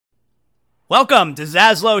Welcome to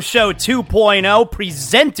Zaslow Show 2.0,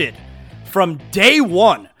 presented from day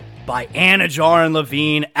one by Anajar and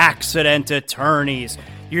Levine Accident Attorneys.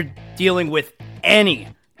 You're dealing with any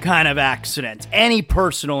kind of accident, any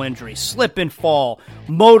personal injury, slip and fall,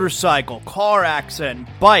 motorcycle, car accident,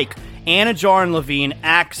 bike. Anajar and Levine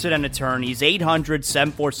Accident Attorneys,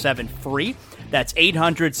 800-747-FREE. That's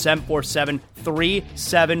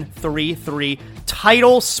 800-747-3733.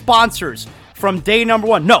 Title sponsors from day number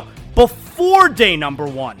one. No, before day number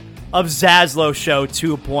one of Zaslow Show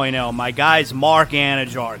 2.0. My guys Mark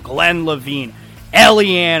Anajar, Glenn Levine, Ellie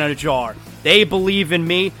Anajar. They believe in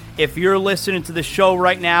me. If you're listening to the show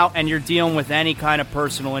right now and you're dealing with any kind of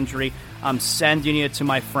personal injury, I'm sending you to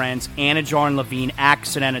my friends, Anajar and Levine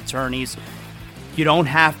Accident Attorneys. You don't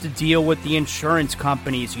have to deal with the insurance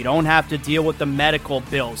companies. You don't have to deal with the medical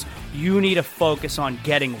bills. You need to focus on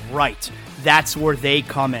getting right. That's where they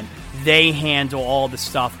come in. They handle all the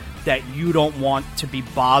stuff that you don't want to be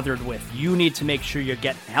bothered with. You need to make sure you're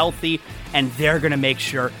getting healthy, and they're going to make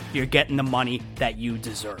sure you're getting the money that you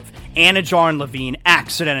deserve. Anajar and Levine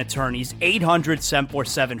Accident Attorneys,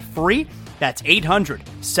 800-747-FREE. That's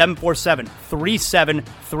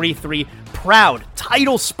 800-747-3733. Proud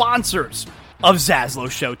title sponsors of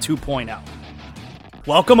Zaslow Show 2.0.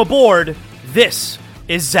 Welcome aboard. This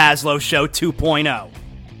is Zaslow Show 2.0.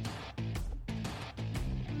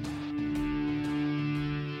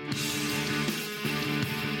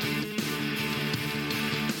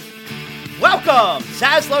 Welcome,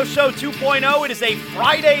 Zaslow Show 2.0. It is a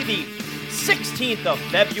Friday, the 16th of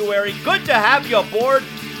February. Good to have you aboard.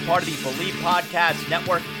 Part of the Believe Podcast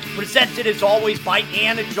Network. Presented as always by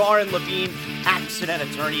Anajar and Levine Accident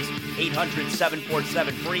Attorneys.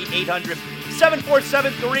 800-747-FREE.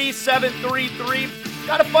 800-747-3733.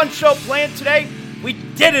 Got a fun show planned today. We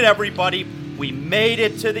did it, everybody. We made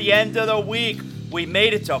it to the end of the week. We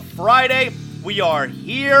made it to Friday. We are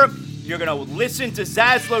here. You're going to listen to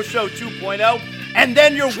Zaslow Show 2.0, and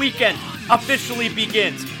then your weekend officially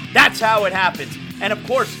begins. That's how it happens. And of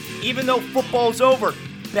course, even though football's over,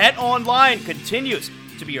 BetOnline continues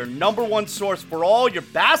to be your number one source for all your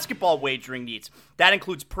basketball wagering needs. That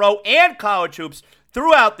includes pro and college hoops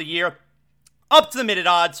throughout the year, up to the minute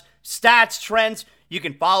odds, stats, trends. You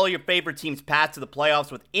can follow your favorite team's path to the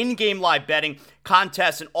playoffs with in-game live betting,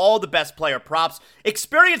 contests, and all the best player props.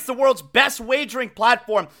 Experience the world's best wagering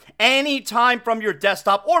platform anytime from your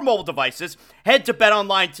desktop or mobile devices. Head to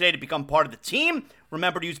BetOnline today to become part of the team.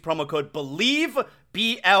 Remember to use promo code BELIEVE,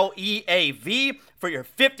 BLEAV, for your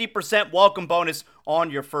 50% welcome bonus on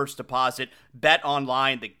your first deposit.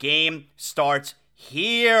 BetOnline, the game starts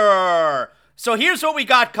here. So here's what we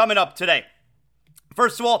got coming up today.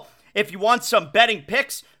 First of all, if you want some betting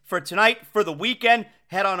picks for tonight, for the weekend,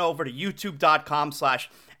 head on over to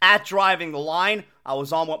youtube.com/@drivingtheline. I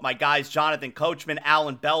was on with my guys, Jonathan Coachman,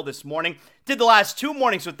 Alan Bell this morning. Did the last 2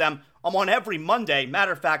 mornings with them. I'm on every Monday.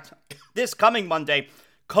 Matter of fact, this coming Monday,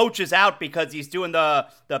 Coach is out because he's doing the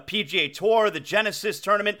PGA Tour, the Genesis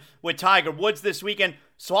tournament with Tiger Woods this weekend.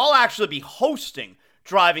 So I'll actually be hosting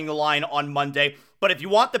Driving the Line on Monday. But if you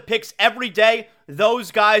want the picks every day,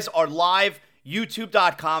 those guys are live.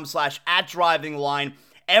 youtube.com/@drivingtheline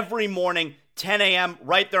every morning, 10 a.m.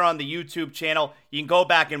 right there on the YouTube channel. You can go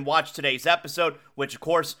back and watch today's episode, which of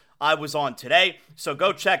course I was on today. So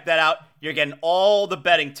go check that out. You're getting all the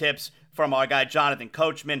betting tips from our guy Jonathan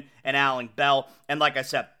Coachman and Alan Bell. And like I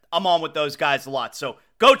said, I'm on with those guys a lot. So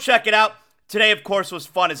go check it out. Today, of course, was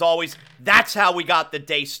fun as always. That's how we got the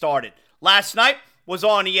day started. Last night was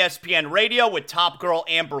on ESPN Radio with Top Girl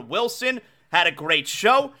Amber Wilson. Had a great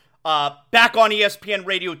show. Back on ESPN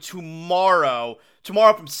Radio tomorrow.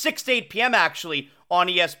 Tomorrow from 6 to 8 p.m. actually on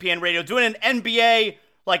ESPN Radio. Doing an NBA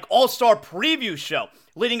All-Star preview show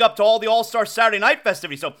leading up to all the All-Star Saturday night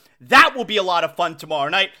festivities. So that will be a lot of fun tomorrow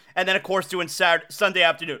night. And then, of course, doing Sunday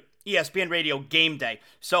afternoon, ESPN Radio Game Day.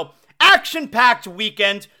 So action-packed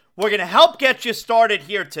weekend. We're going to help get you started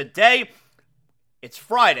here today. It's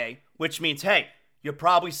Friday, which means, hey, you're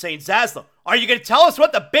probably saying, Zaslow, are you going to tell us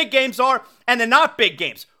what the big games are and the not big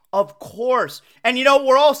games? Of course. And you know what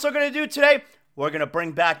we're also going to do today? We're going to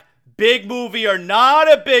bring back Big Movie or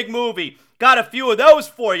Not a Big Movie. Got a few of those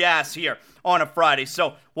for you ass here on a Friday.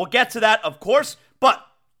 So we'll get to that, of course. But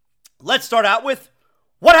let's start out with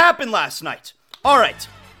what happened last night. All right.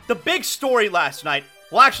 The big story last night,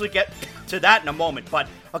 we'll actually get to that in a moment, but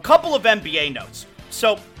a couple of NBA notes.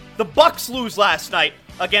 So the Bucks lose last night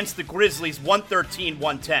against the Grizzlies,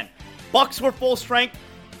 113-110. Bucks were full strength.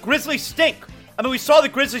 Grizzlies stink. I mean, we saw the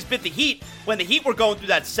Grizzlies beat the Heat when the Heat were going through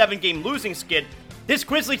that 7-game losing skid. This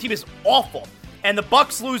Grizzly team is awful. And the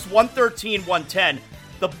Bucks lose 113-110.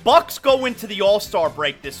 The Bucks go into the All-Star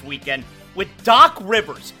break this weekend with Doc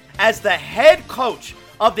Rivers as the head coach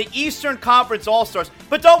of the Eastern Conference All-Stars.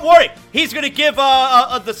 But don't worry, he's going to give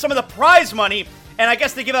some of the prize money, and I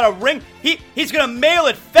guess they give out a ring. He's going to mail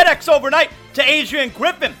it FedEx overnight to Adrian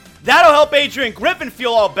Griffin. That'll help Adrian Griffin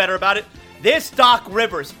feel all better about it. This Doc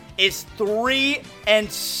Rivers is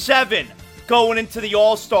 3-7 going into the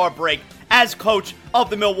All-Star break as coach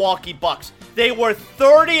of the Milwaukee Bucks. They were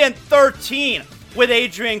 30-13 with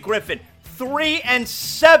Adrian Griffin.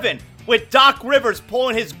 3-7 with Doc Rivers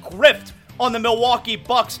pulling his grift on the Milwaukee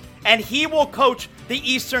Bucks, and he will coach the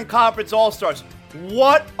Eastern Conference All-Stars.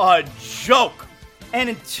 What a joke. And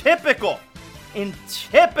in typical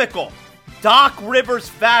Doc Rivers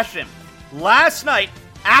fashion, last night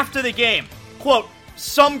after the game, quote,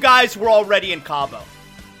 some guys were already in Cabo.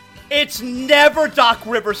 It's never Doc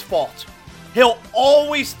Rivers' fault. He'll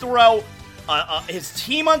always throw his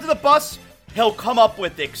team under the bus. He'll come up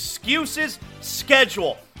with excuses,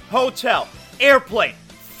 schedule, hotel, airplane,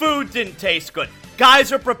 food didn't taste good.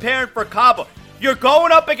 Guys are preparing for Cabo. You're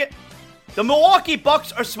going up against... The Milwaukee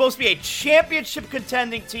Bucks are supposed to be a championship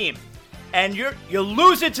contending team, and you're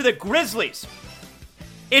losing to the Grizzlies.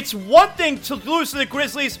 It's one thing to lose to the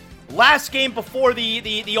Grizzlies last game before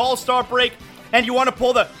the All-Star break, and you want to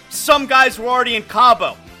pull some guys were already in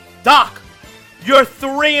Cabo. Doc, you're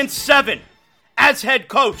 3-7 as head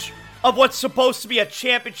coach of what's supposed to be a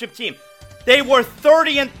championship team. They were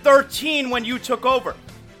 30-13 when you took over.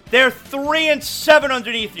 They're 3-7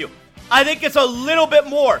 underneath you. I think it's a little bit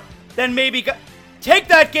more than maybe... Take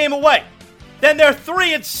that game away. Then they're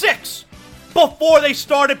 3-6 before they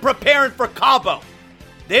started preparing for Cabo.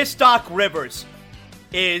 This Doc Rivers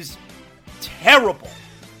is terrible.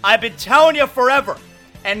 I've been telling you forever.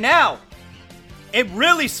 And now, it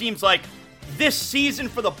really seems like this season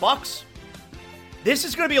for the Bucks, this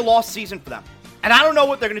is going to be a lost season for them. And I don't know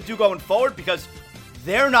what they're going to do going forward because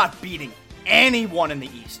they're not beating anyone in the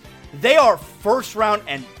East. They are first round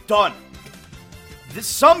and done.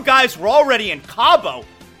 Some guys were already in Cabo.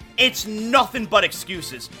 It's nothing but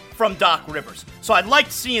excuses from Doc Rivers. So I'd like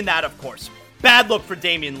seeing that, of course. Bad look for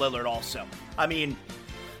Damian Lillard also. I mean,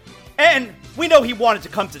 and we know he wanted to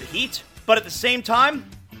come to the Heat, but at the same time,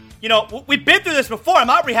 you know, we've been through this before. I'm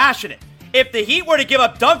not rehashing it. If the Heat were to give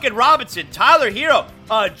up Duncan Robinson, Tyler Hero,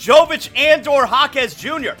 Jovic, and/or Jaquez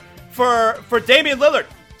Jr. for Damian Lillard,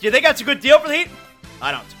 do you think that's a good deal for the Heat?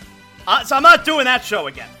 I don't. So I'm not doing that show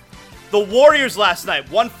again. The Warriors last night,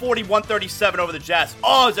 140-137 over the Jazz.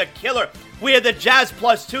 Oh, it was a killer. We had the Jazz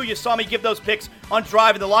 +2. You saw me give those picks on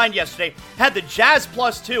Driving the Line yesterday. Had the Jazz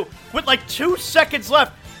 +2 with like 2 seconds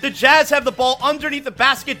left. The Jazz have the ball underneath the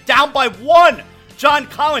basket, down by 1. John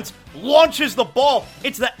Collins launches the ball.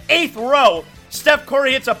 It's the 8th row. Steph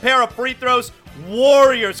Curry hits a pair of free throws.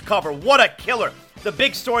 Warriors cover. What a killer. The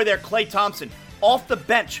big story there, Klay Thompson, off the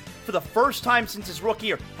bench for the first time since his rookie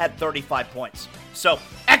year, had 35 points. So,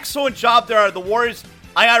 excellent job there out of the Warriors.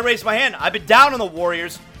 I gotta raise my hand. I've been down on the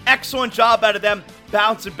Warriors. Excellent job out of them,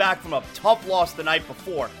 bouncing back from a tough loss the night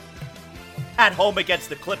before at home against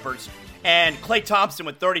the Clippers. And Klay Thompson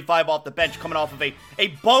with 35 off the bench, coming off of a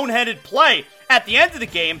boneheaded play at the end of the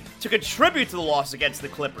game to contribute to the loss against the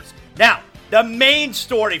Clippers. Now, the main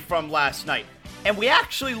story from last night, and we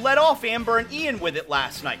actually let off Amber and Ian with it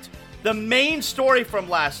last night. The main story from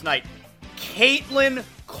last night, Caitlin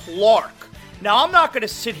Clark. Now, I'm not going to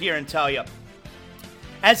sit here and tell you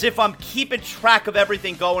as if I'm keeping track of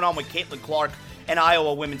everything going on with Caitlin Clark and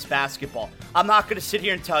Iowa women's basketball. I'm not going to sit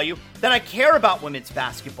here and tell you that I care about women's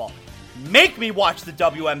basketball. Make me watch the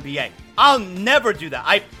WNBA. I'll never do that.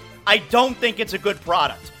 I don't think it's a good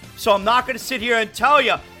product. So I'm not going to sit here and tell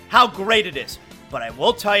you how great it is. But I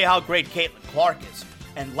will tell you how great Caitlin Clark is.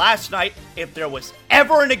 And last night, if there was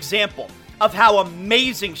ever an example of how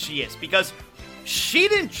amazing she is, because she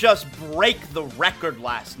didn't just break the record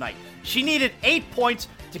last night. She needed 8 points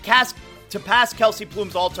to pass Kelsey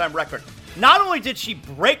Plum's all-time record. Not only did she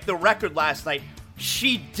break the record last night,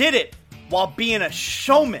 she did it while being a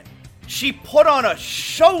showman. She put on a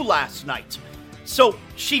show last night. So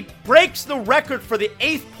she breaks the record for the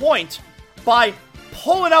 8th point by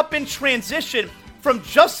pulling up in transition from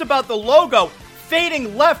just about the logo,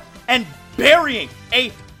 fading left and burying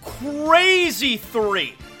a crazy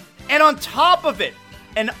 3. And on top of it,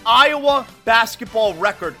 an Iowa basketball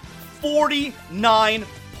record, 49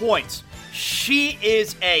 points. She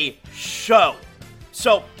is a show.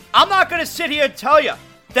 So I'm not going to sit here and tell you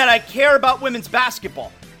that I care about women's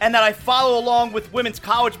basketball and that I follow along with women's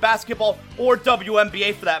college basketball or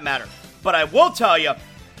WNBA for that matter. But I will tell you,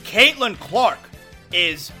 Caitlin Clark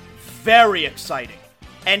is very exciting.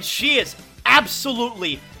 And she is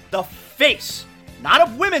absolutely the face, not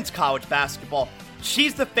of women's college basketball.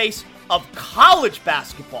 She's the face of college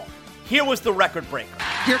basketball. Here was the record breaker.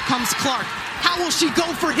 Here comes Clark. How will she go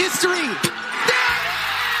for history? There it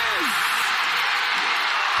is!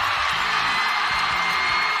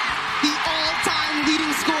 The all-time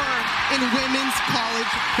leading scorer in women's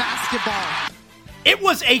college basketball. It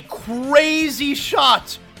was a crazy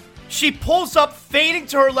shot. She pulls up, fading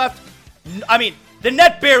to her left. I mean, the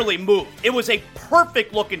net barely moved. It was a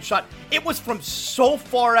perfect looking shot. It was from so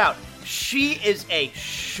far out. She is a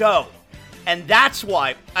show. And that's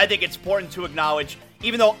why I think it's important to acknowledge,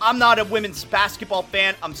 even though I'm not a women's basketball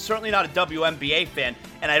fan, I'm certainly not a WNBA fan,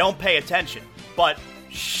 and I don't pay attention. But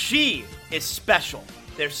she is special.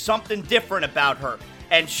 There's something different about her.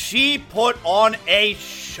 And she put on a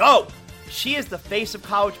show. She is the face of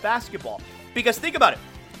college basketball. Because think about it.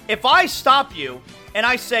 If I stop you and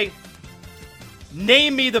I say,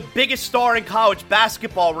 name me the biggest star in college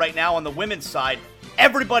basketball right now on the women's side,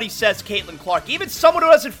 everybody says Caitlin Clark. Even someone who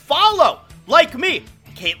doesn't follow, like me,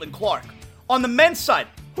 Caitlin Clark. On the men's side,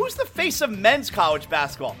 who's the face of men's college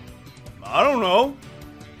basketball? I don't know.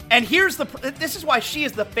 And this is why she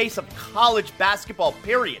is the face of college basketball,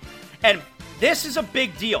 period. And this is a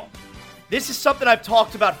big deal. This is something I've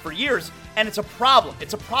talked about for years, and it's a problem.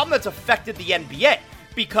 It's a problem that's affected the NBA.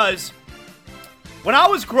 Because when I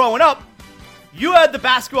was growing up, you had the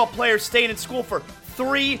basketball players staying in school for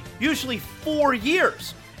 3, usually 4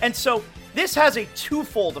 years. And so this has a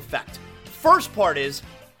twofold effect. First part is,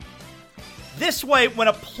 this way, when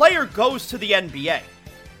a player goes to the NBA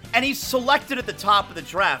and he's selected at the top of the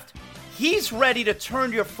draft, he's ready to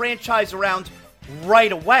turn your franchise around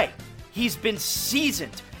right away. He's been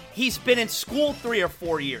seasoned. He's been in school 3 or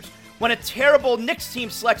 4 years. When a terrible Knicks team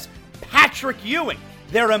selects Patrick Ewing,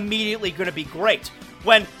 they're immediately going to be great.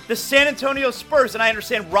 When the San Antonio Spurs, and I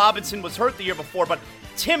understand Robinson was hurt the year before, but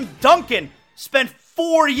Tim Duncan spent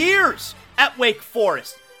 4 years at Wake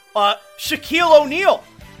Forest. Shaquille O'Neal,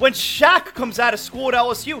 when Shaq comes out of school at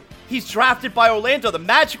LSU, he's drafted by Orlando. The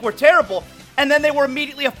Magic were terrible, and then they were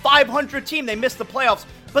immediately a 500 team. They missed the playoffs,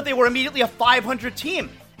 but they were immediately a 500 team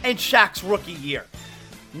in Shaq's rookie year.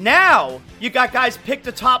 Now, you got guys picked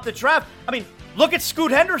atop the draft. I mean, look at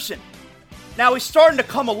Scoot Henderson. Now, he's starting to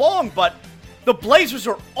come along, but the Blazers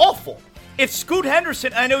are awful. If Scoot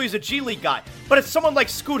Henderson, I know he's a G League guy, but if someone like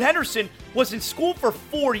Scoot Henderson was in school for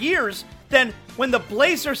 4 years, then when the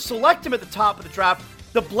Blazers select him at the top of the draft,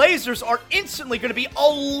 the Blazers are instantly going to be a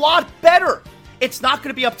lot better. It's not going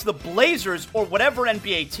to be up to the Blazers or whatever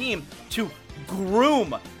NBA team to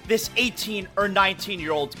groom this 18 or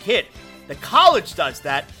 19-year-old kid. The college does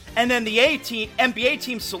that, and then the NBA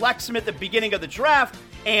team selects him at the beginning of the draft,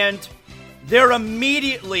 and they're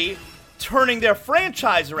immediately turning their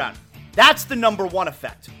franchise around. That's the number one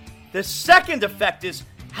effect. The second effect is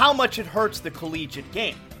how much it hurts the collegiate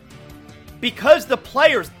game. Because the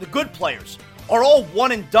players, the good players, are all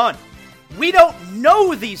one and done. We don't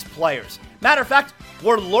know these players. Matter of fact,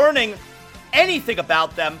 we're learning anything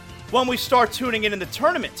about them when we start tuning in the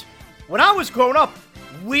tournament. When I was growing up,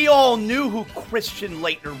 we all knew who Christian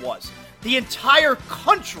Laettner was. The entire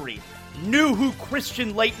country knew who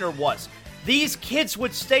Christian Laettner was. These kids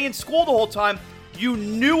would stay in school the whole time. You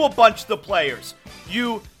knew a bunch of the players.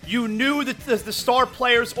 You knew the star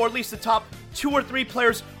players, or at least the top 2 or 3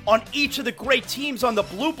 players on each of the great teams on the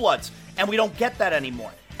Blue Bloods. And we don't get that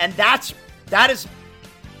anymore. And that has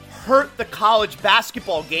hurt the college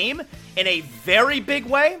basketball game in a very big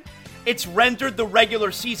way. It's rendered the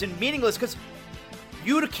regular season meaningless because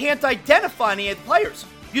you can't identify any of the players.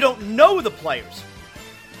 You don't know the players.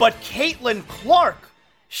 But Caitlin Clark,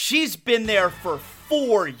 she's been there for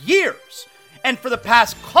 4 years. And for the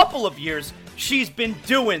past couple of years, she's been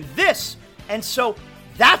doing this. And so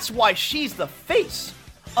that's why she's the face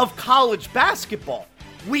of college basketball.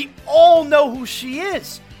 We all know who she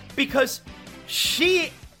is because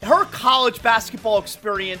her college basketball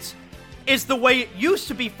experience is the way it used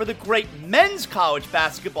to be for the great men's college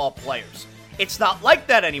basketball players. It's not like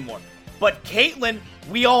that anymore. But Caitlin,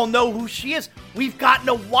 we all know who she is. We've gotten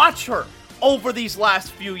to watch her over these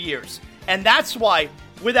last few years. And that's why,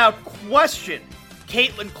 without question,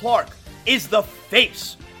 Caitlin Clark is the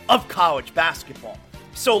face of college basketball.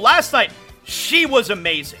 So last night, she was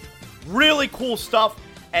amazing. Really cool stuff.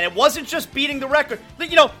 And it wasn't just beating the record.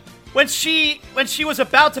 You know, when she was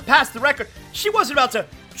about to pass the record, she wasn't about to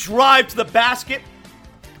drive to the basket,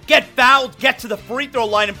 get fouled, get to the free throw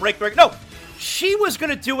line, and break the record. No, she was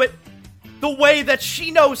going to do it the way that she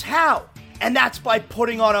knows how. And that's by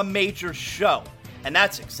putting on a major show. And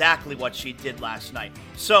that's exactly what she did last night.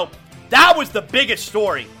 So that was the biggest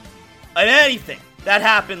story of anything that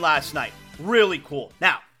happened last night. Really cool.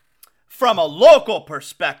 Now, from a local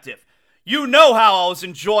perspective, You know how I was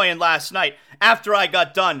enjoying last night after I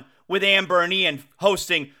got done with Amber and Ian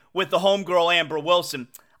hosting with the homegirl Amber Wilson.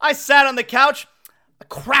 I sat on the couch,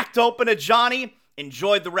 cracked open a Johnny,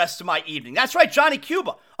 enjoyed the rest of my evening. That's right, Johnny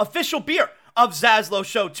Cuba, official beer of Zaslow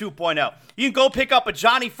Show 2.0. You can go pick up a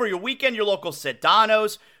Johnny for your weekend, your local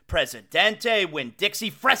Sedano's, Presidente, Winn-Dixie,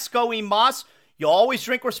 Fresco y Mas. You always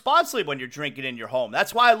drink responsibly when you're drinking in your home.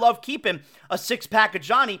 That's why I love keeping a 6-pack of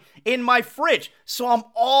Johnny in my fridge, so I'm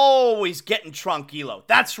always getting tranquilo.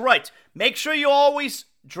 That's right. Make sure you always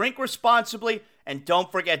drink responsibly, and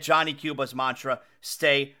don't forget Johnny Cuba's mantra,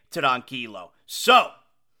 stay tranquilo. So,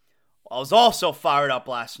 I was also fired up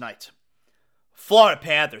last night. Florida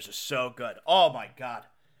Panthers are so good. Oh my God.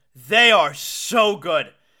 They are so good.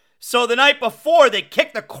 So the night before, they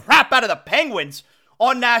kicked the crap out of the Penguins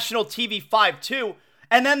on national TV 5-2.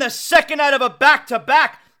 And then the second night of a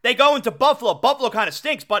back-to-back, they go into Buffalo. Buffalo kind of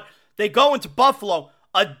stinks, but they go into Buffalo,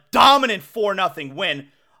 a dominant 4-0 win.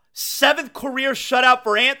 7th career shutout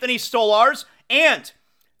for Anthony Stolarz, and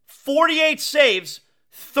 43 saves,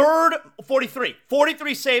 third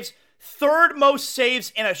most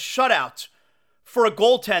saves in a shutout for a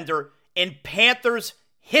goaltender in Panthers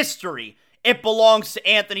history. It belongs to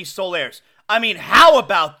Anthony Stolarz. I mean, how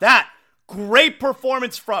about that? Great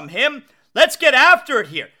performance from him. Let's get after it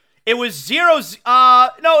here. It was it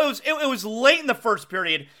was late in the first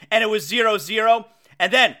period, and it was 0-0.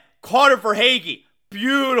 And then Carter Verhaeghe,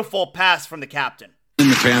 beautiful pass from the captain. In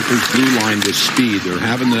the Panthers' blue line with speed. They're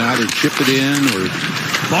having to either chip it in or...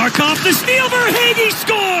 Barkov the steal, Verhaeghe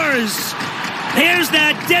scores! There's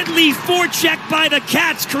that deadly forecheck by the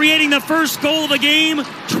Cats, creating the first goal of the game.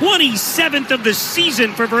 27th of the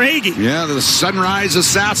season for Verhaeghe. Yeah, the sunrise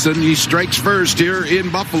assassin. He strikes first here in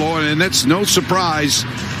Buffalo, and it's no surprise.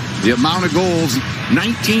 The amount of goals,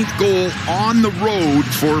 19th goal on the road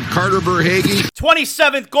for Carter Verhaeghe.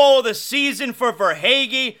 27th goal of the season for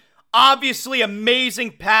Verhaeghe. Obviously,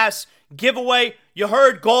 amazing pass, giveaway. You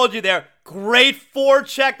heard Goldy there. Great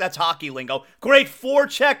forecheck. That's hockey lingo. Great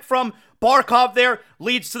forecheck from Barkov there.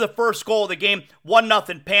 Leads to the first goal of the game.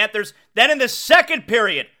 1-0 Panthers. Then in the second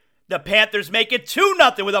period, the Panthers make it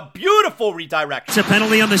 2-0 with a beautiful redirection. It's a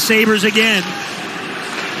penalty on the Sabres again.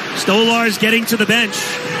 Stolarz getting to the bench.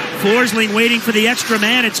 Forsling waiting for the extra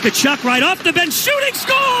man. It's Tkachuk right off the bench. Shooting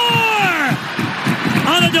score!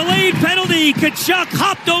 On a delayed penalty, Tkachuk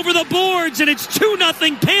hopped over the boards, and it's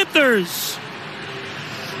 2-0 Panthers.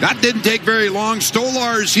 That didn't take very long.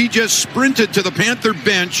 Stolarz, he just sprinted to the Panther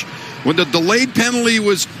bench when the delayed penalty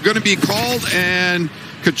was going to be called, and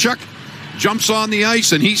Tkachuk jumps on the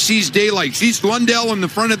ice, and he sees daylight. Sees Lundell in the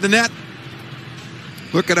front of the net.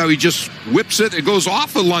 Look at how he just whips it. It goes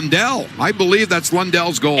off of Lundell. I believe that's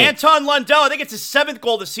Lundell's goal. Anton Lundell, I think it's his 7th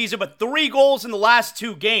goal this season, but 3 goals in the last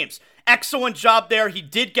 2 games. Excellent job there. He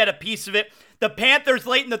did get a piece of it. The Panthers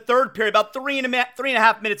late in the third period, about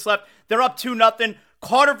 3.5 minutes left. They're up 2-0.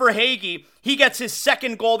 Carter Verhaeghe, he gets his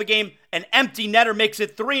 2nd goal of the game. An empty netter makes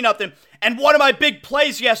it 3-0. And one of my big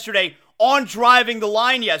plays yesterday on driving the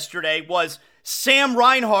line yesterday was Sam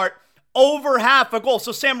Reinhart over half a goal.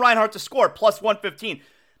 So Sam Reinhart to score, plus 115.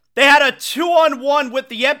 They had a 2-on-1 with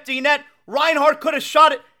the empty net. Reinhart could have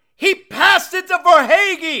shot it. He passed it to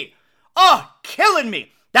Verhaeghe. Oh, killing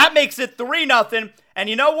me. That makes it 3-0. And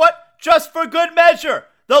you know what? Just for good measure,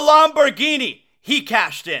 the Lamborghini, he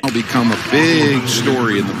cashed in. It'll become a big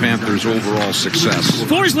story in the Panthers' overall success.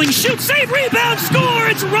 Forsling shoots, save, rebound, score!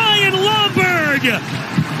 It's Ryan Lomberg!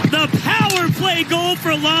 The power play goal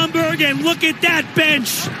for Lomberg, and look at that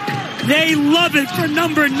bench. They love it for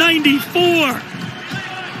number 94.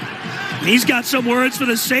 He's got some words for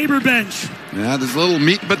the Sabre bench. Yeah, there's little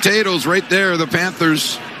meat and potatoes right there. The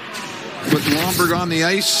Panthers put Lomberg on the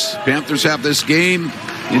ice. Panthers have this game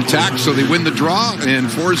intact, so they win the draw, and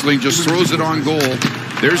Forsling just throws it on goal.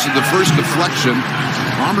 There's the first deflection.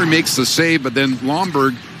 Lomberg makes the save, but then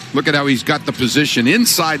Lomberg, look at how he's got the position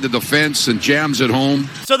inside the defense and jams it home.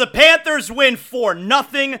 So the Panthers win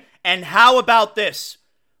 4-0, and how about this?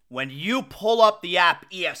 When you pull up the app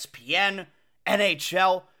ESPN,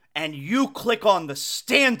 NHL, and you click on the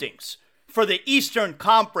standings for the Eastern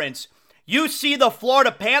Conference, you see the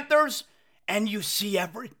Florida Panthers, and you see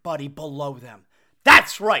everybody below them.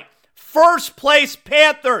 That's right. First place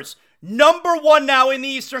Panthers, number 1 now in the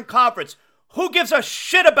Eastern Conference. Who gives a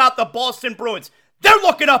shit about the Boston Bruins? They're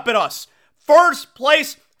looking up at us. First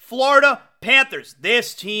place Florida Panthers.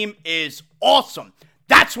 This team is awesome.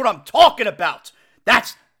 That's what I'm talking about.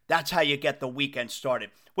 That's how you get the weekend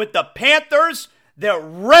started. With the Panthers, they're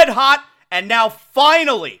red hot, and now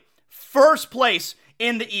finally first place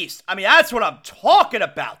in the East. I mean, that's what I'm talking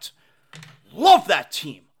about. Love that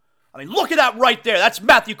team. I mean, look at that right there. That's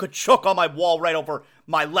Matthew Tkachuk on my wall right over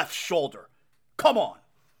my left shoulder. Come on.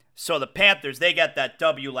 So the Panthers, they get that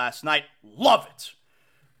W last night. Love it.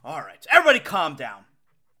 All right, everybody calm down.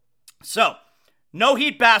 So, no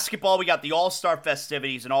Heat basketball. We got the All-Star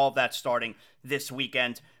festivities and all of that starting this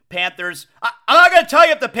weekend. Panthers, I'm not going to tell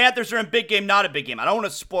you if the Panthers are in big game, not a big game. I don't want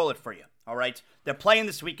to spoil it for you, all right? They're playing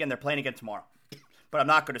this weekend. They're playing again tomorrow. But I'm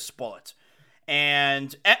not going to spoil it.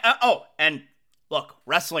 And look,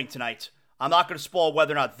 wrestling tonight. I'm not going to spoil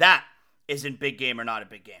whether or not that is in big game or not a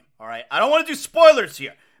big game, all right? I don't want to do spoilers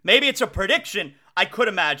here. Maybe it's a prediction. I could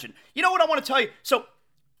imagine. You know what I want to tell you? So,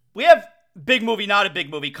 we have big movie, not a big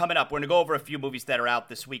movie coming up. We're going to go over a few movies that are out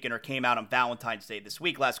this weekend or came out on Valentine's Day this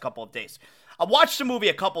week, last couple of days. I watched a movie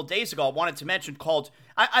a couple days ago I wanted to mention called,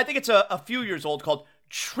 I think it's a few years old, called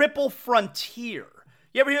Triple Frontier.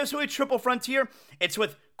 You ever hear this movie, Triple Frontier? It's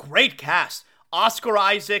with great cast. Oscar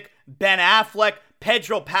Isaac, Ben Affleck,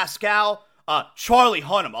 Pedro Pascal, Charlie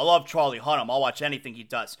Hunnam. I love Charlie Hunnam. I'll watch anything he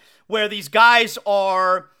does. Where these guys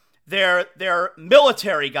are, they're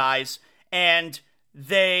military guys, and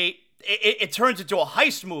it turns into a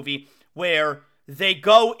heist movie where they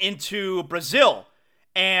go into Brazil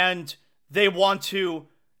and they want to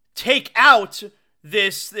take out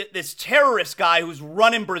this terrorist guy who's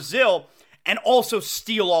running Brazil and also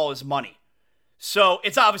steal all his money. So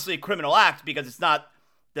it's obviously a criminal act because it's not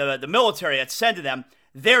the military that's sending them.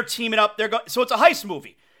 They're teaming up. So it's a heist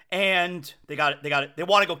movie, and they want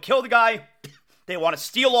to go kill the guy. They want to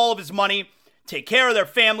steal all of his money, take care of their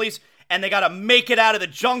families, and they got to make it out of the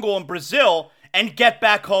jungle in Brazil and get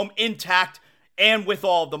back home intact and with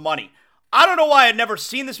all of the money. I don't know why I'd never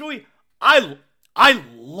seen this movie. I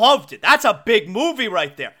loved it. That's a big movie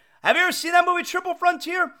right there. Have you ever seen that movie, Triple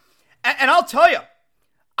Frontier? And I'll tell you,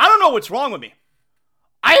 I don't know what's wrong with me.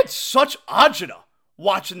 I had such agita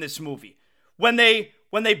watching this movie. When they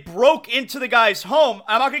broke into the guy's home,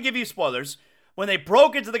 I'm not going to give you spoilers. When they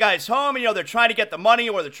broke into the guy's home and, they're trying to get the money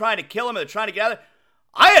or they're trying to kill him or they're trying to get out of there,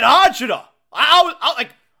 I had agita.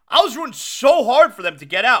 I was rooting so hard for them to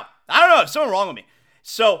get out. I don't know. There's something wrong with me.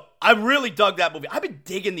 So I really dug that movie. I've been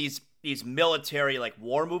digging these military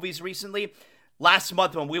war movies recently. Last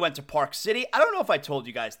month when we went to Park City, I don't know if I told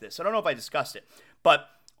you guys this. I don't know if I discussed it. But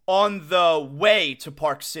on the way to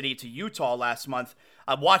Park City to Utah last month,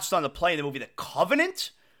 I watched on the plane the movie The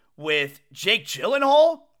Covenant with Jake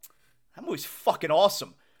Gyllenhaal. That movie's fucking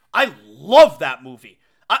awesome. I love that movie.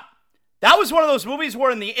 That was one of those movies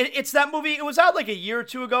where it's that movie, it was out like a year or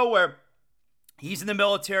two ago where he's in the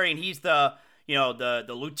military and he's the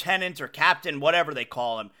lieutenant or captain, whatever they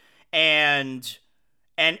call him. And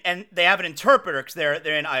they have an interpreter because they're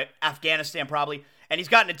in Afghanistan probably. And he's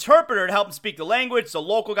got an interpreter to help him speak the language. It's a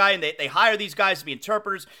local guy, and they hire these guys to be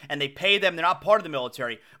interpreters, and they pay them. They're not part of the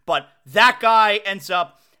military. But that guy ends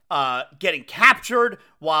up getting captured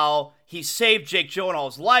while he saved Jake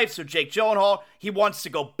Gyllenhaal's life. So Jake Gyllenhaal, he wants to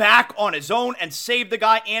go back on his own and save the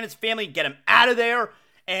guy and his family and get him out of there.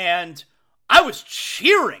 And I was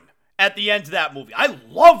cheering at the end of that movie. I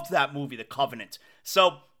loved that movie, The Covenant.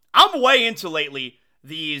 So I'm way into lately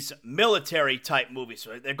these military-type movies.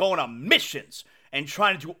 So they're going on missions and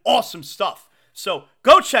trying to do awesome stuff. So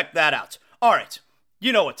go check that out. All right,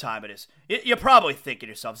 you know what time it is. You're probably thinking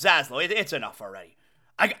to yourself, Zaslow, it's enough already.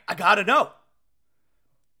 I gotta know.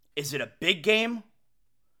 Is it a big game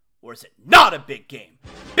or is it not a big game?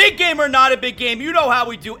 Big game or not a big game, you know how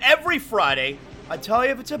we do every Friday. I tell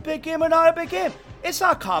you if it's a big game or not a big game. It's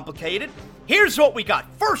not complicated. Here's what we got.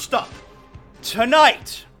 First up,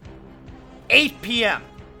 tonight, 8 p.m.,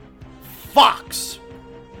 Fox,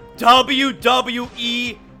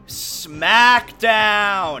 WWE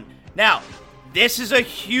SmackDown. Now, this is a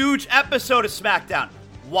huge episode of SmackDown.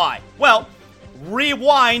 Why? Well,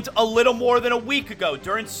 rewind a little more than a week ago.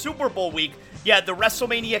 During Super Bowl week, you had the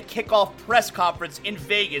WrestleMania kickoff press conference in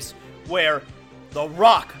Vegas where The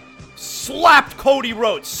Rock slapped Cody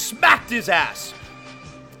Rhodes, smacked his ass.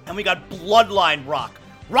 And we got Bloodline Rock.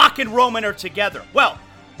 Rock and Roman are together. Well,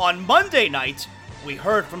 on Monday night, we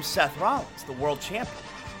heard from Seth Rollins, the world champion.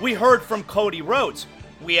 We heard from Cody Rhodes.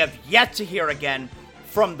 We have yet to hear again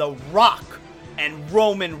from The Rock and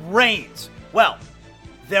Roman Reigns. Well,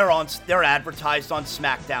 they're advertised on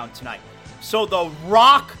SmackDown tonight. So The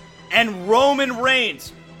Rock and Roman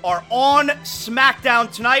Reigns are on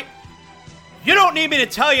SmackDown tonight. You don't need me to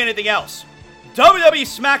tell you anything else. WWE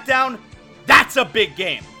SmackDown, that's a big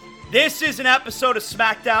game. This is an episode of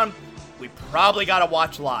SmackDown we probably got to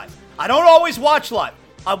watch live. I don't always watch live.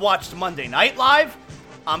 I watched Monday Night Live.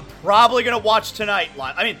 I'm probably going to watch tonight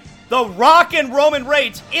live. I mean, The Rock and Roman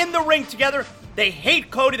Reigns in the ring together. They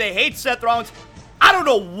hate Cody. They hate Seth Rollins. I don't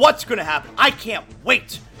know what's going to happen. I can't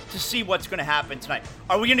wait to see what's going to happen tonight.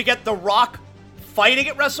 Are we going to get The Rock fighting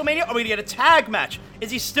at WrestleMania? Are we going to get a tag match?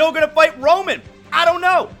 Is he still going to fight Roman? I don't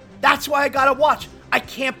know. That's why I got to watch. I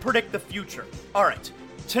can't predict the future. All right.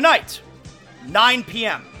 Tonight, 9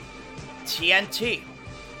 p.m., TNT.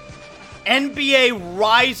 NBA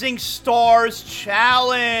Rising Stars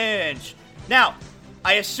Challenge. Now,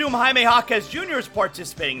 I assume Jaime Jaquez Jr. is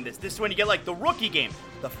participating in this. This is when you get like the rookie game.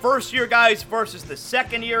 The first-year guys versus the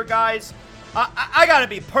second-year guys. I gotta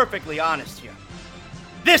be perfectly honest here.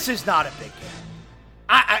 This is not a big game.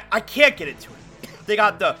 I can't get into it. They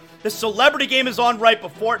got the celebrity game is on right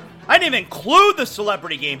before it. I didn't even include the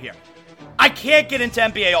celebrity game here. I can't get into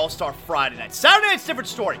NBA All-Star Friday night. Saturday night's a different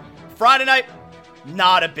story. Friday night,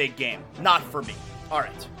 not a big game. Not for me. All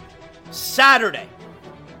right. Saturday,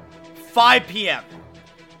 5 p.m.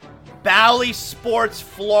 Bally Sports,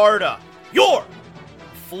 Florida. Your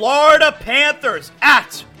Florida Panthers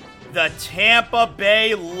at the Tampa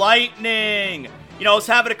Bay Lightning. You know, I was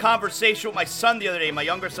having a conversation with my son the other day. My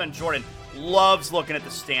younger son, Jordan, loves looking at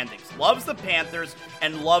the standings. Loves the Panthers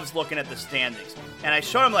and loves looking at the standings. And I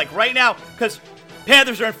showed him, like, right now, because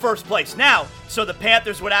Panthers are in first place now, so the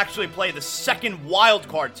Panthers would actually play the second wild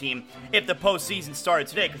card team if the postseason started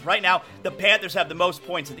today, because right now, the Panthers have the most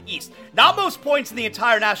points in the East. Not most points in the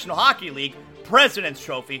entire National Hockey League, President's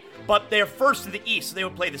Trophy, but they're first in the East, so they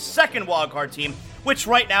would play the second wild card team, which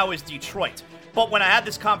right now is Detroit. But when I had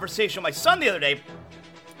this conversation with my son the other day,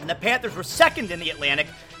 and the Panthers were second in the Atlantic,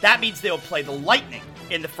 that means they'll play the Lightning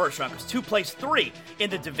in the first round, because 2 plays 3 in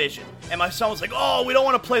the division. And my son was like, oh, we don't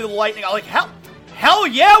want to play the Lightning. I'm like, hell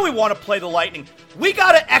yeah, we want to play the Lightning. We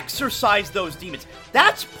got to exercise those demons.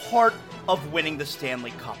 That's part of winning the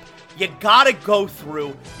Stanley Cup. You got to go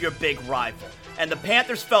through your big rival. And the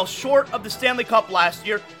Panthers fell short of the Stanley Cup last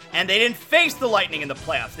year, and they didn't face the Lightning in the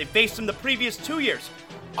playoffs. They faced them the previous 2 years.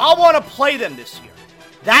 I want to play them this year.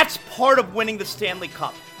 That's part of winning the Stanley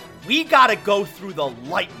Cup. We got to go through the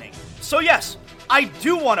Lightning. So yes, I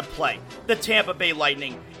do want to play the Tampa Bay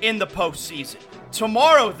Lightning in the postseason.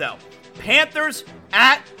 Tomorrow, though, Panthers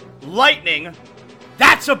at Lightning.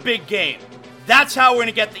 That's a big game. That's how we're going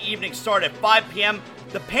to get the evening started at 5 p.m.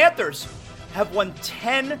 The Panthers have won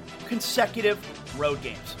 10 consecutive road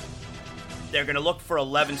games. They're going to look for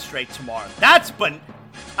 11 straight tomorrow.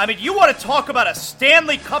 You want to talk about a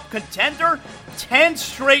Stanley Cup contender? 10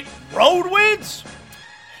 straight road wins?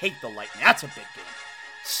 Hate the Lightning. That's a big game.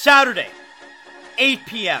 Saturday, 8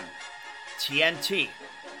 p.m. TNT.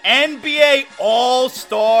 NBA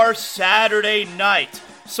All-Star Saturday night.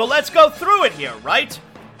 So let's go through it here, right?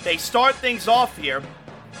 They start things off here.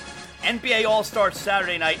 NBA All-Star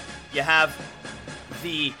Saturday night, you have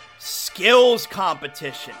the skills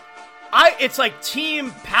competition. It's like Team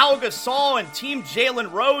Pau Gasol and Team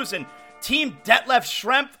Jalen Rose and Team Detlef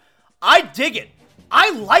Schrempf. I dig it. I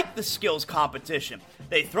like the skills competition.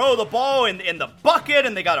 They throw the ball in the bucket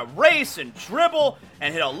and they got to race and dribble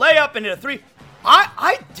and hit a layup and hit a three.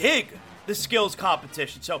 I dig the skills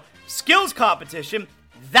competition. So, skills competition,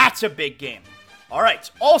 that's a big game. All right.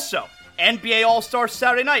 Also, NBA All-Star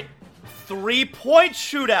Saturday night, 3-point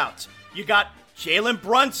shootout. You got Jalen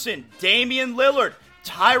Brunson, Damian Lillard,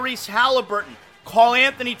 Tyrese Halliburton,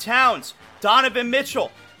 Karl-Anthony Towns, Donovan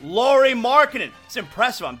Mitchell, Lauri Markkanen. It's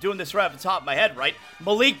impressive. I'm doing this right off the top of my head, right?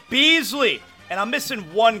 Malik Beasley. And I'm missing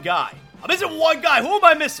one guy. Who am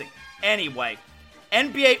I missing? Anyway,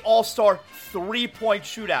 NBA All-Star 3-point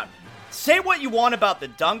shootout. Say what you want about the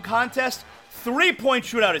dunk contest. 3-point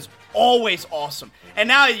shootout is always awesome. And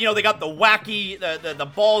now, they got the wacky, the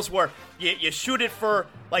balls where you shoot it for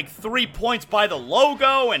like 3 points by the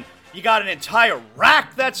logo, and you got an entire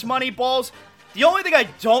rack that's money balls. The only thing I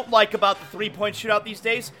don't like about the 3-point shootout these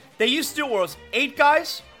days, they used to do it where it was 8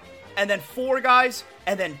 guys, and then 4 guys,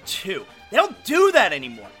 and then 2. They don't do that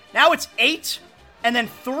anymore. Now it's 8, and then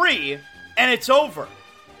 3, and it's over.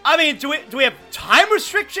 Do we have time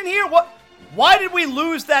restriction here? Why did we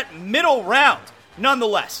lose that middle round?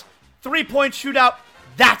 Nonetheless, 3-point shootout,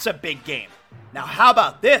 that's a big game. Now, how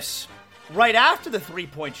about this? Right after the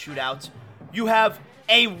 3-point shootout, you have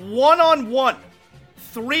a one-on-one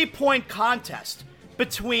 3-point contest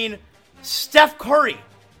between Steph Curry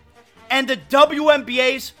and the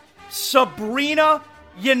WNBA's Sabrina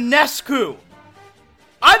Ionescu.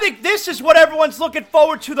 I think this is what everyone's looking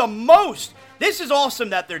forward to the most. This is awesome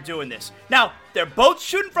that they're doing this. Now, they're both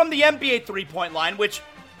shooting from the NBA 3-point line, which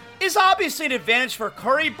is obviously an advantage for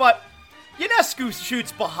Curry, but Ionescu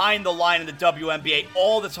shoots behind the line in the WNBA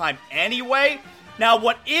all the time anyway. Now,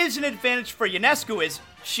 what is an advantage for Ionescu is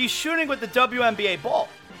she's shooting with the WNBA ball.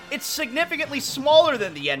 It's significantly smaller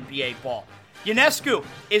than the NBA ball. Ionescu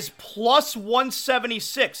is plus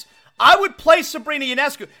 176. I would play Sabrina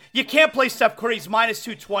Ionescu. You can't play Steph Curry. He's minus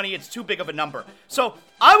 220. It's too big of a number. So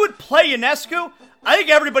I would play Ionescu. I think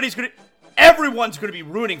everyone's going to be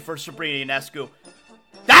rooting for Sabrina Ionescu.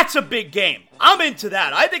 That's a big game. I'm into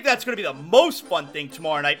that. I think that's going to be the most fun thing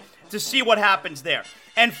tomorrow night to see what happens there.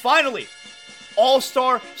 And finally,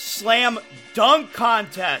 All-Star Slam Dunk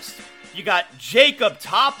Contest. You got Jacob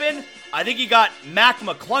Toppin. I think you got Mac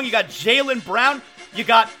McClung. You got Jaylen Brown. You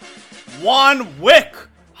got Juan Wick.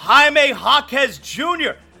 Jaime Jaquez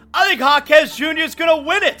Jr. I think Jaquez Jr. is going to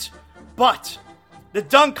win it. But the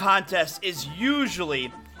dunk contest is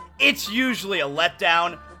usually a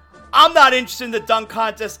letdown. I'm not interested in the dunk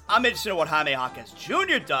contest. I'm interested in what Jaime Jaquez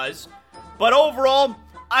Jr. does. But overall,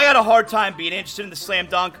 I got a hard time being interested in the slam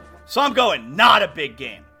dunk. So I'm going not a big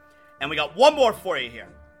game. And we got one more for you here.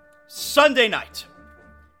 Sunday night,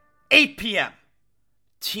 8 p.m.,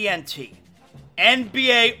 TNT.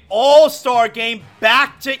 NBA All-Star Game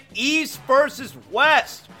back to East versus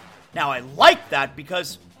West. Now, I like that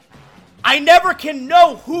because I never can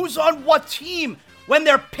know who's on what team when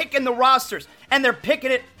they're picking the rosters, and they're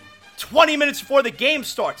picking it 20 minutes before the game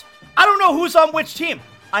starts. I don't know who's on which team.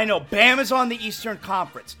 I know Bam is on the Eastern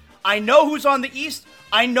Conference. I know who's on the East.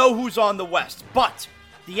 I know who's on the West. But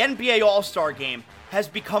the NBA All-Star Game has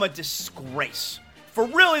become a disgrace for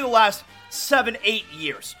really the last 7-8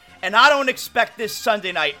 years. And I don't expect this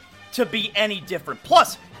Sunday night to be any different.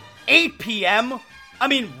 Plus, 8 p.m., I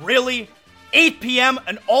mean, really? 8 p.m.,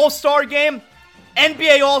 an All-Star game?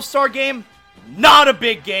 NBA All-Star game? Not a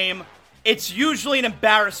big game. It's usually an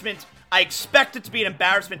embarrassment. I expect it to be an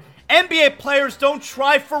embarrassment. NBA players don't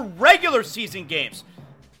try for regular season games.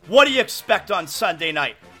 What do you expect on Sunday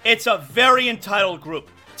night? It's a very entitled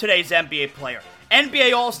group, today's NBA player.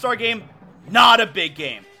 NBA All-Star game? Not a big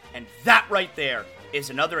game. And that right there is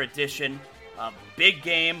another edition of Big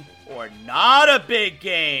Game or Not a Big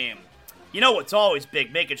Game. You know what's always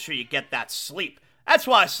big? Making sure you get that sleep. That's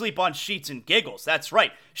why I sleep on Sheets and Giggles. That's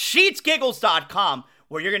right. SheetsGiggles.com,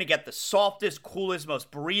 where you're going to get the softest, coolest,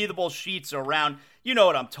 most breathable sheets around. You know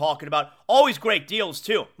what I'm talking about. Always great deals,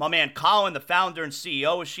 too. My man Colin, the founder and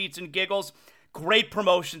CEO of Sheets and Giggles. Great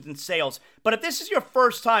promotions and sales. But if this is your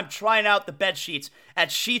first time trying out the bed sheets at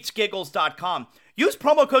SheetsGiggles.com, use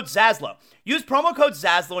promo code Zaslow. Use promo code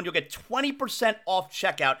Zaslow and you'll get 20% off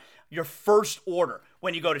checkout your first order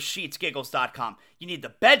when you go to SheetsGiggles.com. You need the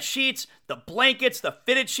bed sheets, the blankets, the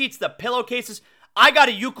fitted sheets, the pillowcases. I got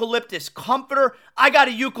a eucalyptus comforter. I got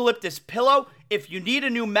a eucalyptus pillow. If you need a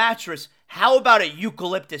new mattress, how about a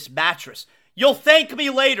eucalyptus mattress? You'll thank me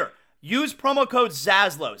later. Use promo code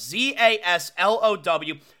Zaslow,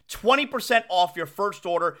 Z-A-S-L-O-W, 20% off your first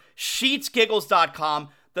order, SheetsGiggles.com.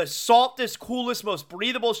 The softest, coolest, most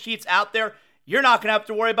breathable sheets out there. You're not going to have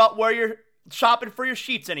to worry about where you're shopping for your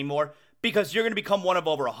sheets anymore because you're going to become one of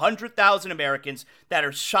over 100,000 Americans that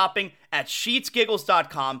are shopping at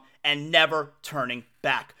SheetsGiggles.com and never turning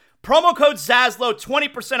back. Promo code Zaslow,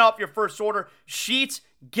 20% off your first order,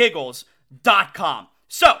 SheetsGiggles.com.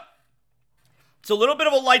 So, it's a little bit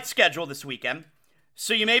of a light schedule this weekend,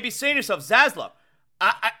 so you may be saying to yourself, Zaslow,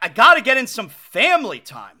 I got to get in some family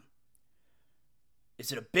time.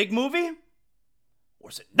 Is it a big movie? Or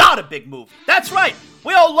is it not a big movie? That's right.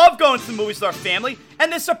 We all love going to the movies with our family,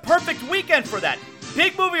 and this is a perfect weekend for that.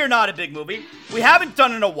 Big movie or not a big movie? We haven't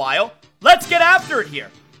done it in a while. Let's get after it here.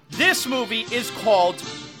 This movie is called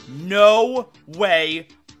No Way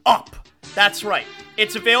Up. That's right.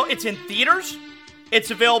 It's in theaters. It's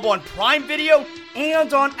available on Prime Video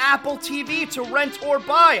and on Apple TV to rent or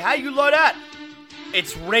buy. How you love that?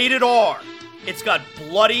 It's rated R. It's got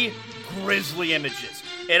bloody, grisly images.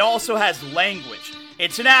 It also has language.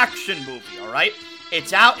 It's an action movie, all right?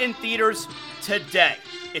 It's out in theaters today.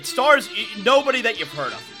 It stars nobody that you've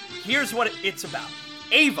heard of. Here's what it's about.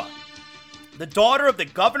 Ava, the daughter of the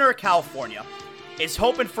governor of California, is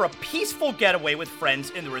hoping for a peaceful getaway with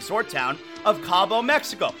friends in the resort town of Cabo,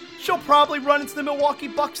 Mexico. She'll probably run into the Milwaukee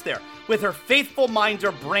Bucks there with her faithful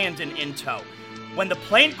minder Brandon in tow. When the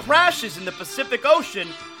plane crashes in the Pacific Ocean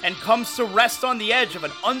and comes to rest on the edge of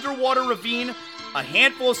an underwater ravine, a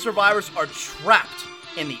handful of survivors are trapped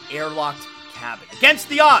in the airlocked cabin. Against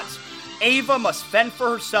the odds, Ava must fend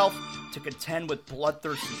for herself to contend with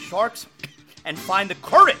bloodthirsty sharks and find the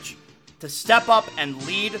courage to step up and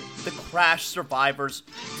lead the crash survivors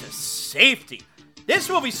to safety. This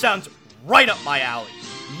movie sounds right up my alley.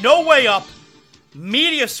 No Way Up.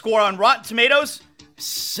 Media score on Rotten Tomatoes,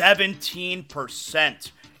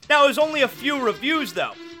 17%. Now, there's only a few reviews,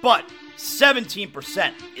 though, but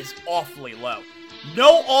 17% is awfully low.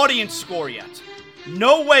 No audience score yet.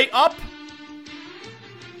 No Way Up,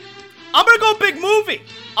 I'm going to go big movie.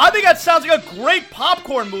 I think that sounds like a great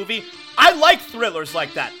popcorn movie. I like thrillers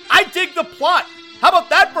like that. I dig the plot. How about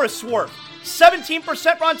that for a swerve?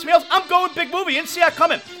 17% Rotten Tomatoes. I'm going big movie. Didn't see that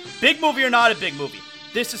coming. Big movie or not a big movie.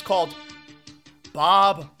 This is called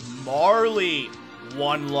Bob Marley,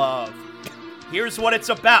 One Love. Here's what it's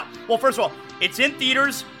about. Well, first of all, it's in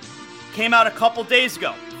theaters. Came out a couple days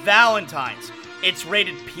ago. Valentine's. It's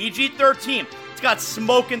rated PG-13. It's got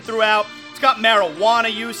smoking throughout. It's got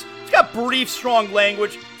marijuana use. It's got brief, strong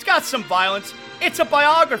language. It's got some violence. It's a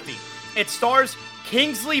biography. It stars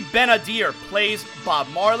Kingsley Ben-Adir, plays Bob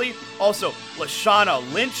Marley. Also, Lashana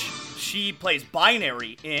Lynch, she plays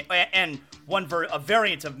Binary, and a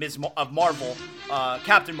variant of Marvel,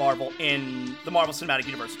 Captain Marvel in the Marvel Cinematic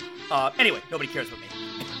Universe. Anyway, nobody cares about me.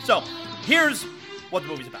 So, here's what the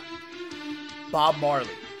movie's about. Bob Marley,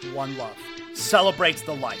 One Love, celebrates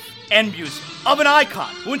the life and music of an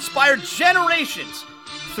icon who inspired generations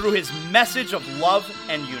through his message of love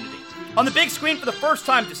and unity. On the big screen, for the first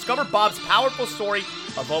time, discover Bob's powerful story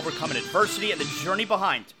of overcoming adversity and the journey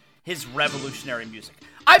behind his revolutionary music.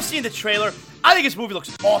 I've seen the trailer. I think this movie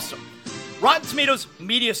looks awesome. Rotten Tomatoes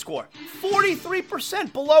media score,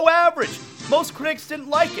 43%, below average. Most critics didn't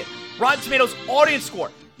like it. Rotten Tomatoes audience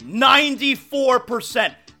score,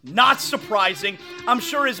 94%. Not surprising. I'm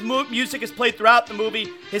sure his music is played throughout the movie.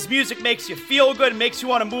 His music makes you feel good, makes you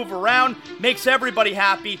want to move around, makes everybody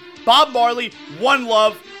happy. Bob Marley, One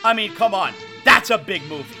Love. I mean, come on. That's a big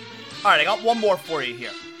movie. All right, I got one more for you here.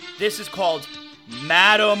 This is called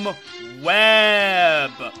Madam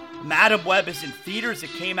Web. Madam Web is in theaters. It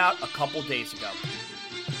came out a couple days ago.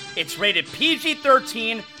 It's rated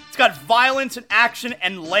PG-13. It's got violence and action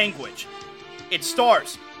and language. It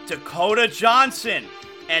stars Dakota Johnson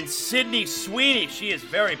and Sydney Sweeney. She is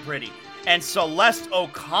very pretty. And Celeste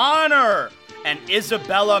O'Connor and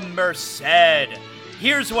Isabella Merced.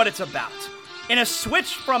 Here's what it's about. In a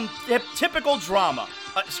switch from typical drama,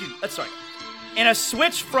 in a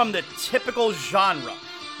switch from the typical genre,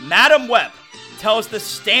 Madam Web tells the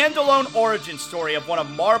standalone origin story of one of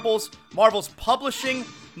Marvel's publishing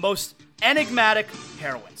most enigmatic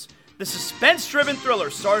heroines. The suspense-driven thriller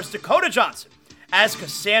stars Dakota Johnson as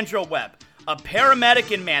Cassandra Webb, a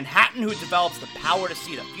paramedic in Manhattan who develops the power to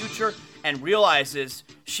see the future and realizes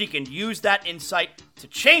she can use that insight to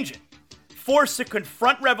change it. Forced to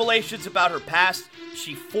confront revelations about her past,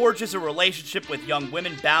 she forges a relationship with young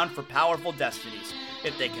women bound for powerful destinies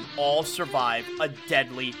if they can all survive a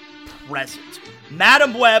deadly present.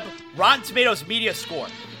 Madam Web, Rotten Tomatoes media score,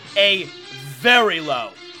 a very low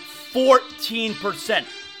 14%.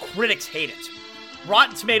 Critics hate it.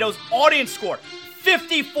 Rotten Tomatoes audience score,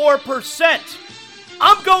 54%.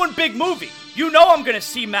 I'm going big movie. You know I'm going to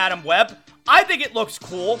see Madam Web. I think it looks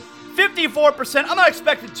cool. 54%. I'm not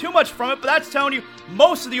expecting too much from it, but that's telling you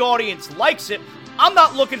most of the audience likes it. I'm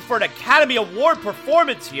not looking for an Academy Award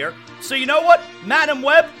performance here. So you know what? Madam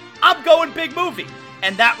Web, I'm going big movie.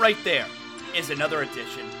 And that right there is another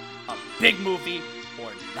edition of Big Movie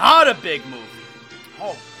or Not a Big Movie.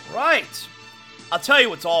 All right. I'll tell you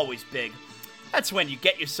what's always big. That's when you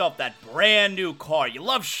get yourself that brand new car. You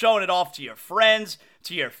love showing it off to your friends,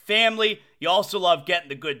 to your family. You also love getting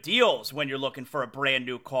the good deals when you're looking for a brand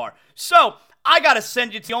new car. So, I gotta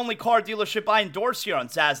send you to the only car dealership I endorse here on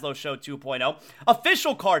Zaslow Show 2.0.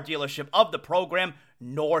 Official car dealership of the program,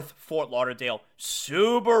 North Fort Lauderdale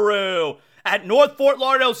Subaru. At North Fort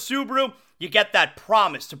Lauderdale Subaru, you get that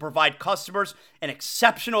promise to provide customers an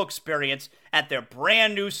exceptional experience at their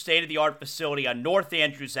brand new state-of-the-art facility on North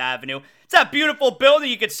Andrews Avenue. It's that beautiful building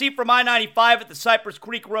you can see from I-95 at the Cypress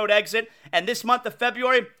Creek Road exit. And this month of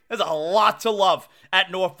February, there's a lot to love at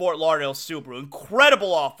North Fort Lauderdale Subaru.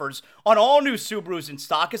 Incredible offers on all new Subarus in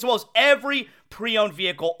stock, as well as every pre-owned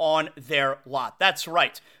vehicle on their lot. That's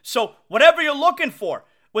right. So whatever you're looking for,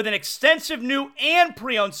 with an extensive new and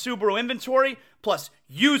pre-owned Subaru inventory, plus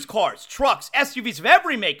used cars, trucks, SUVs of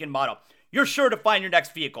every make and model, you're sure to find your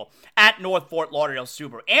next vehicle at North Fort Lauderdale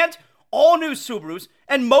Subaru. And all new Subarus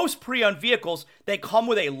and most pre-owned vehicles, they come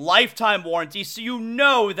with a lifetime warranty, so you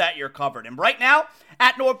know that you're covered. And right now,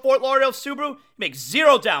 at North Fort Lauderdale Subaru, make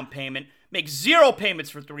zero down payment, make zero payments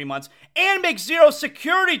for 3 months, and make zero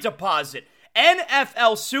security deposit.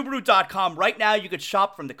 NFLSubaru.com. Right now, you could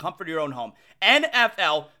shop from the comfort of your own home.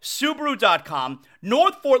 NFLSubaru.com.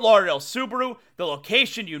 North Fort Lauderdale Subaru, the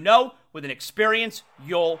location you know with an experience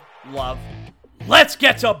you'll love. Let's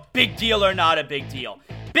get to Big Deal or Not a Big Deal.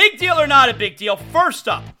 Big Deal or Not a Big Deal. First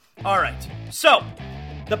up, all right, so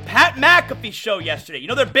the Pat McAfee show yesterday. You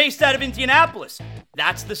know, they're based out of Indianapolis.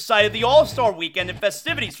 That's the site of the All-Star Weekend and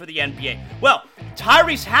festivities for the NBA. Well,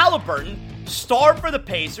 Tyrese Halliburton star for the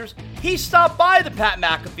Pacers. He stopped by the Pat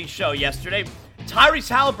McAfee show yesterday. Tyrese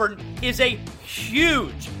Halliburton is a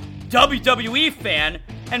huge WWE fan,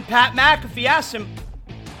 and Pat McAfee asked him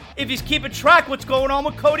if he's keeping track what's going on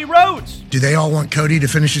with Cody Rhodes. Do they all want Cody to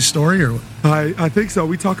finish his story? Or I think so.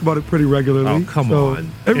 We talk about it pretty regularly. Oh, come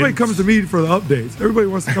on. Everybody comes to me for the updates. Everybody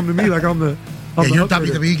wants to come to me like I'm the you're a updater.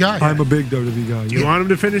 WWE guy. I'm a big WWE guy. You want him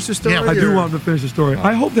to finish the story? Yeah, I do want him to finish the story.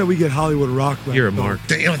 I hope that we get Hollywood Rock back. You're a though. mark.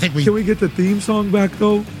 I don't think we. Can we get the theme song back,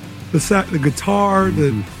 though? The guitar,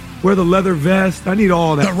 wear the leather vest. I need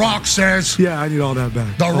all that. The Rock says. Yeah, I need all that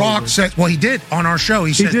back. The Rock says. Well, he did on our show.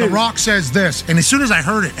 He said, did. The Rock says this. And as soon as I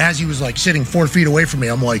heard it, as he was like sitting 4 feet away from me,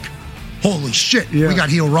 I'm like, holy shit, Yeah. we got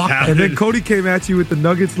heel Rock. And then Cody came at you with the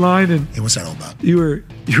Nuggets line, and Hey, what's that all about? you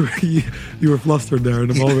were flustered there in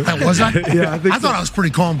the moment. Was I? Yeah, I think I thought I was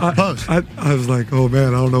pretty calm composed. I was like, oh man,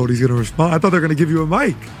 I don't know what he's going to respond. I thought they were going to give you a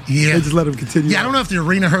mic. Yeah. They just let him continue. Yeah, I don't know if the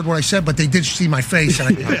arena heard what I said, but they did see my face,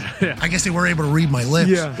 and I guess they were able to read my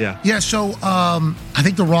lips. Yeah. So I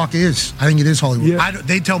think The Rock is. I think it is Hollywood. Yeah.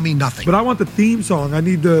 They tell me nothing. But I want the theme song. I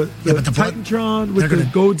need the but the Titantron with they're the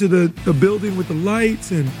gonna- go to the building with the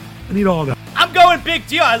lights, and I need all that. I'm going big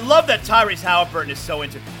deal. I love that Tyrese Halliburton is so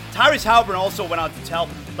into it. Tyrese Halliburton also went on to tell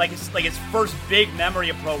his first big memory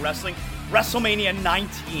of pro wrestling, WrestleMania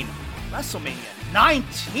 19. WrestleMania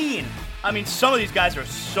 19. I mean, some of these guys are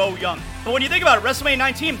so young. But when you think about it, WrestleMania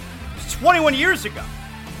 19 was 21 years ago.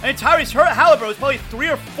 I mean, Tyrese Halliburton was probably 3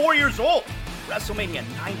 or 4 years old. WrestleMania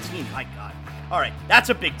 19, my God. All right, that's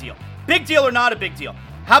a big deal. Big deal or not a big deal?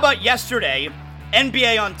 How about yesterday,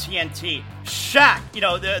 NBA on TNT? Shaq,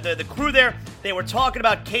 the crew there, they were talking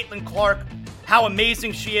about Caitlin Clark, how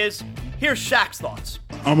amazing she is. Here's Shaq's thoughts.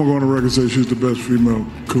 I'm going to go on the record and say she's the best female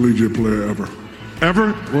collegiate player ever.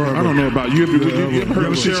 Ever? Well, I don't know about you. You ever. heard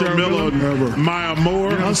of Cheryl Miller, Ever. Maya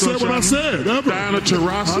Moore? I said what I said. Ever. Diana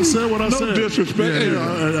Taurasi? I said what I said. No disrespect.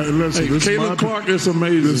 Listen, this is Caitlin my Clark is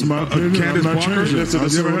amazing. This is my opinion. Candace I'm not Parker? changing. Listen, I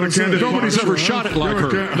this is never what had I a said. Candace Nobody's Parker. ever shot it like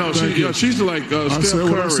her. No, she's like I Steph said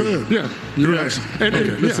what I Curry. said. Yeah. You're Yes. right.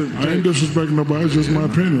 Listen, I ain't disrespecting nobody. It's just my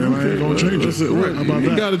opinion, and I ain't going to change it. Right. How about You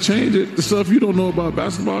that? got to change it. The stuff you don't know about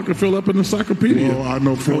basketball can fill up in the encyclopedia. Well, I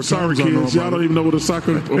know 4 sorry, times I know kids. Y'all about don't it. even know what a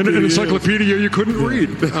encyclopedia In an is. encyclopedia you couldn't read.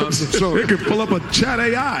 So It could pull up a chat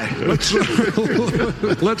AI.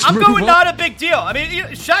 Let's I'm move going on. not a big deal. I mean,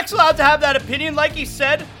 Shaq's allowed to have that opinion, like he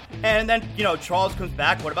said. And then, Charles comes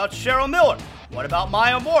back. What about Cheryl Miller? What about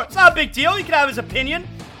Maya Moore? It's not a big deal. He can have his opinion.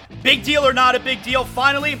 Big deal or not a big deal?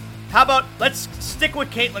 Finally, how about let's stick with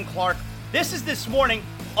Caitlin Clark. This is this morning,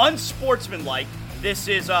 unsportsmanlike. This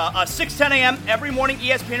is 6:10 a.m. every morning,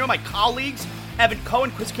 ESPN. My colleagues, Evan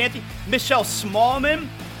Cohen, Chris Canty, Michelle Smallman.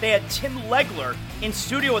 They had Tim Legler in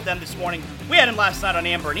studio with them this morning. We had him last night on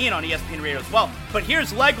Amber and Ian on ESPN Radio as well. But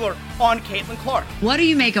here's Legler on Caitlin Clark. What do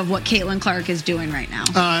you make of what Caitlin Clark is doing right now?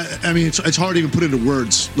 I mean, it's hard to even put into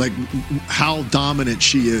words, like how dominant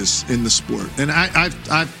she is in the sport. And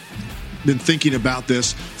I've been thinking about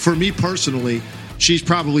this. For me personally, she's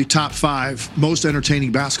probably top 5 most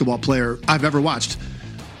entertaining basketball player I've ever watched.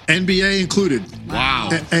 NBA included. Wow.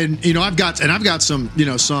 And I've got some,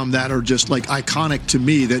 some that are just like iconic to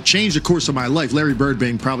me that changed the course of my life. Larry Bird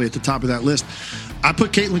being probably at the top of that list. I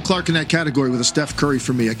put Caitlin Clark in that category with a Steph Curry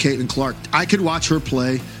for me, a Caitlin Clark. I could watch her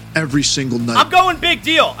play every single night. I'm going big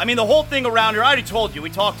deal. I mean, the whole thing around her, I already told you. We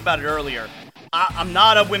talked about it earlier. I'm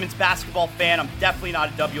not a women's basketball fan. I'm definitely not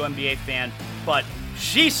a WNBA fan. But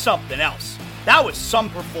she's something else. That was some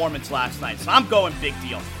performance last night. So I'm going big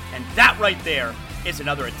deal. And that right there is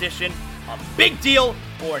another edition of Big Deal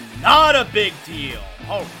or Not a Big Deal.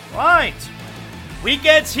 All right.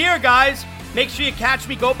 Weekend's here, guys. Make sure you catch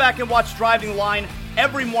me. Go back and watch Driving the Line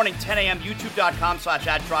every morning, 10 a.m.,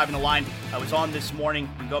 youtube.com/@drivingtheline. I was on this morning.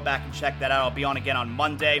 You can go back and check that out. I'll be on again on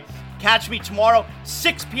Monday. Catch me tomorrow,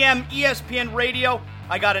 6 p.m., ESPN Radio.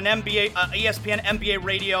 I got an ESPN NBA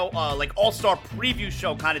Radio, like all-star preview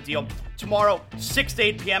show kind of deal. Tomorrow, 6 to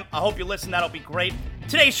 8 p.m. I hope you listen. That'll be great.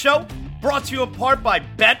 Today's show brought to you in part by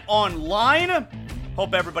Bet Online.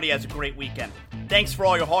 Hope everybody has a great weekend. Thanks for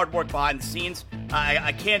all your hard work behind the scenes.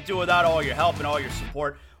 I can't do it without all your help and all your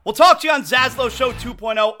support. We'll talk to you on Zaslow Show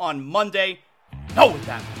 2.0 on Monday. Know what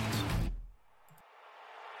that means.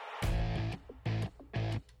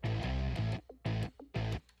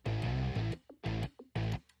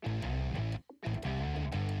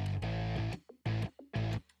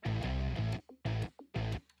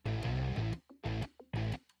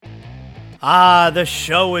 The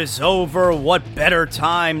show is over. What better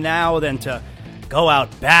time now than to go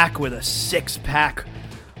out back with a 6-pack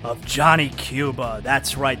of Johnny Cuba.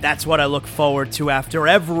 That's right. That's what I look forward to after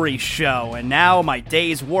every show. And now my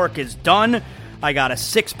day's work is done. I got a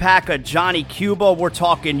 6-pack of Johnny Cuba. We're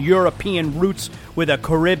talking European roots with a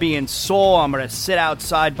Caribbean soul. I'm going to sit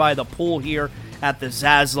outside by the pool here at the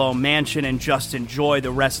Zaslow Mansion and just enjoy the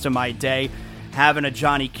rest of my day. Having a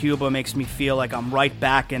Johnny Cuba makes me feel like I'm right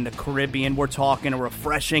back in the Caribbean. We're talking a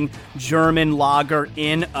refreshing German lager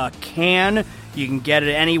in a can. You can get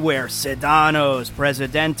it anywhere. Sedanos,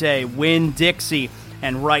 Presidente, Winn-Dixie.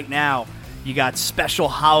 And right now, you got special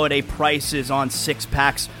holiday prices on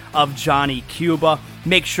 6-packs of Johnny Cuba.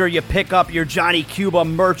 Make sure you pick up your Johnny Cuba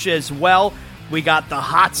merch as well. We got the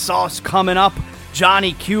hot sauce coming up.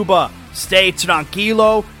 Johnny Cuba, stay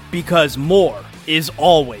tranquilo because more is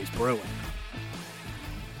always brewing.